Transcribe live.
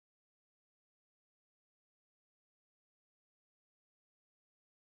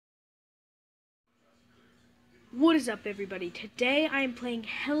What is up, everybody? Today I am playing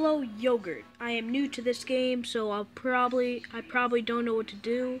Hello Yogurt. I am new to this game, so I probably don't know what to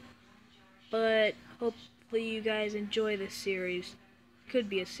do, but hopefully you guys enjoy this series. Could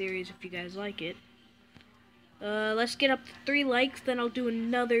be a series if you guys like it. Let's get up to 3 likes, then I'll do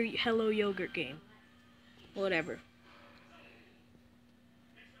another Hello Yogurt game. Whatever.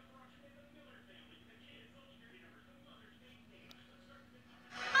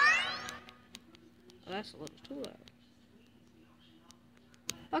 Oh, that's a little too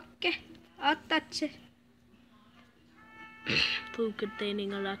loud. Okay, I'll touch it. Food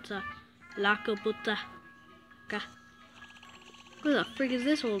containing a lot of lakobuta. Who the frig is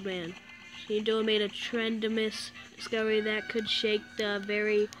this old man? Shindo made a tremendous discovery that could shake the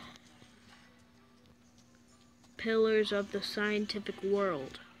very pillars of the scientific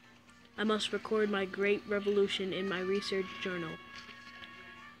world. I must record my great revolution in my research journal.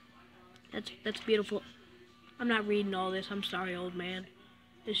 That's beautiful. I'm not reading all this. I'm sorry, old man.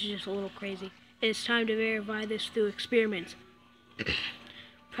 This is just a little crazy. It's time to verify this through experiments.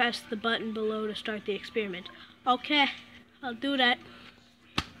 Press the button below to start the experiment. Okay, I'll do that.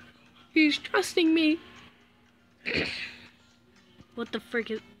 He's trusting me. What the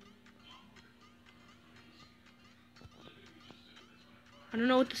frick is... I don't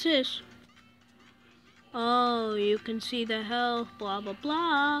know what this is. Oh, you can see the health, blah, blah,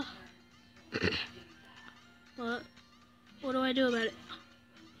 blah. What do I do about it?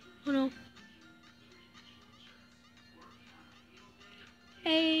 Oh no.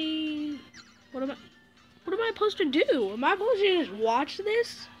 Hey, what am I supposed to do? Am I supposed to just watch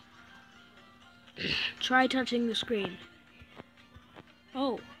this? Try touching the screen.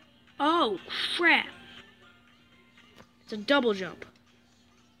 Oh crap. It's a double jump.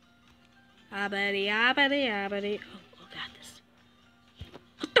 Abadi, abadi, abadi. Oh, got this.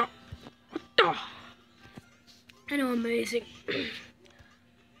 I know I'm amazing.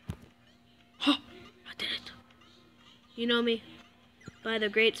 Oh, I did it. You know me by the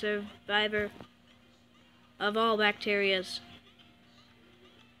great survivor of all bacterias.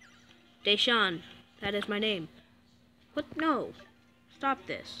 Deshawn, that is my name. What? No. Stop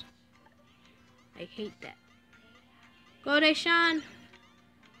this. I hate that. Go, Deshawn.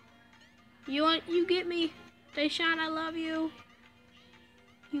 You get me. Deshawn, I love you.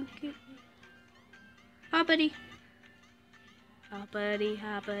 You get me. Hoppity. Hoppity,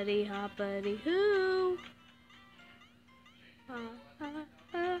 hoppity, hoppity, hoo.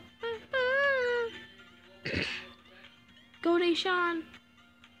 Go, Deshawn.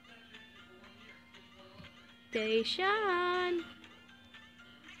 Deshawn.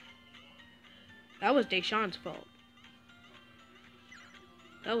 That was Deshawn's fault.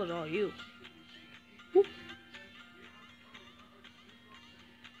 That was all you. Woo.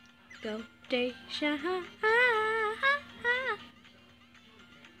 Go, Deshawn.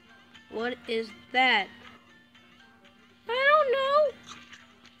 What is that? I don't know.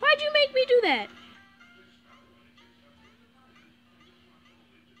 Why'd you make me do that?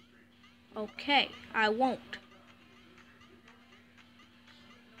 Okay, I won't.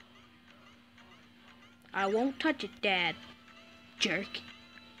 I won't touch it, Dad. Jerk.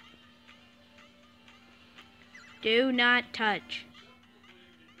 Do not touch.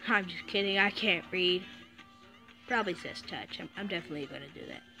 I'm just kidding. I can't read. Probably says touch. I'm definitely going to do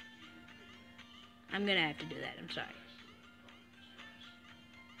that. I'm going to have to do that. I'm sorry.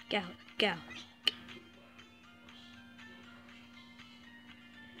 Go, go.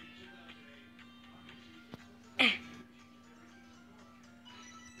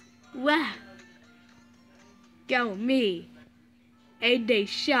 Wow. Go me. Hey,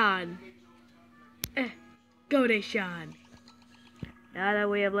 Deshawn. Go, Deshawn. Now that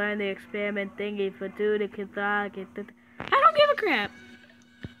we have learned the experiment thingy for 2 to I don't give a crap.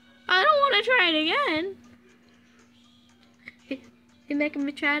 I don't want to try it again. You making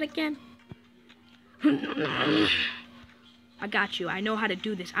me try it again? I got you. I know how to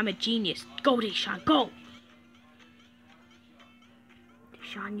do this. I'm a genius. Go, Deshawn. Go.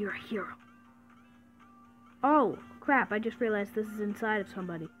 Deshawn, you're a hero. Oh, crap. I just realized this is inside of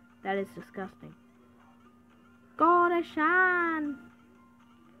somebody. That is disgusting. Go, Deshawn.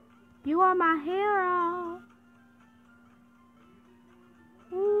 You are my hero.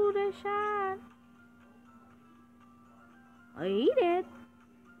 Ooh, Deshawn. I eat it.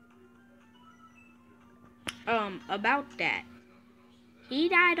 About that. He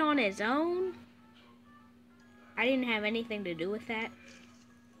died on his own. I didn't have anything to do with that.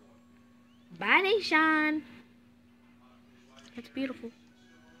 Bye, Deshawn. That's beautiful.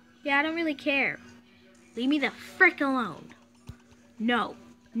 Yeah, I don't really care. Leave me the frick alone. No.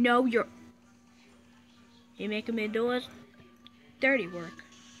 No, you're You making me do his dirty work.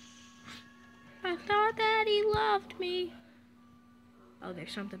 I thought that he loved me. Oh,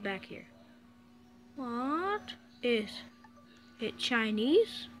 there's something back here. What is it?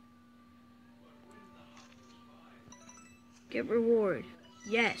 Chinese? Get reward.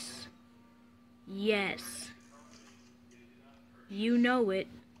 Yes. Yes. You know it.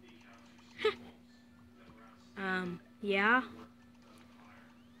 Yeah?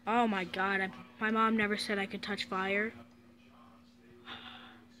 Oh my god, my mom never said I could touch fire.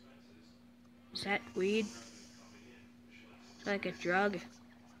 Is that weed? It's like a drug.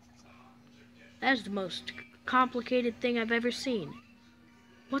 That is the most complicated thing I've ever seen.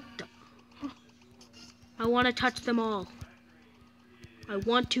 What the? I want to touch them all. I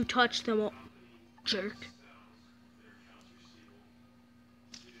want to touch them all. Jerk.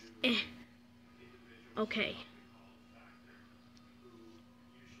 Okay.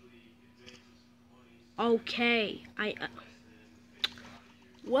 Okay.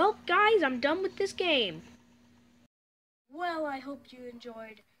 Well, guys, I'm done with this game. Well, I hope you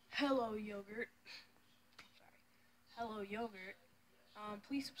enjoyed Hello Yogurt. Sorry. Hello Yogurt.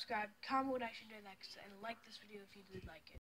 Please subscribe, comment what I should do next, and like this video if you did like it.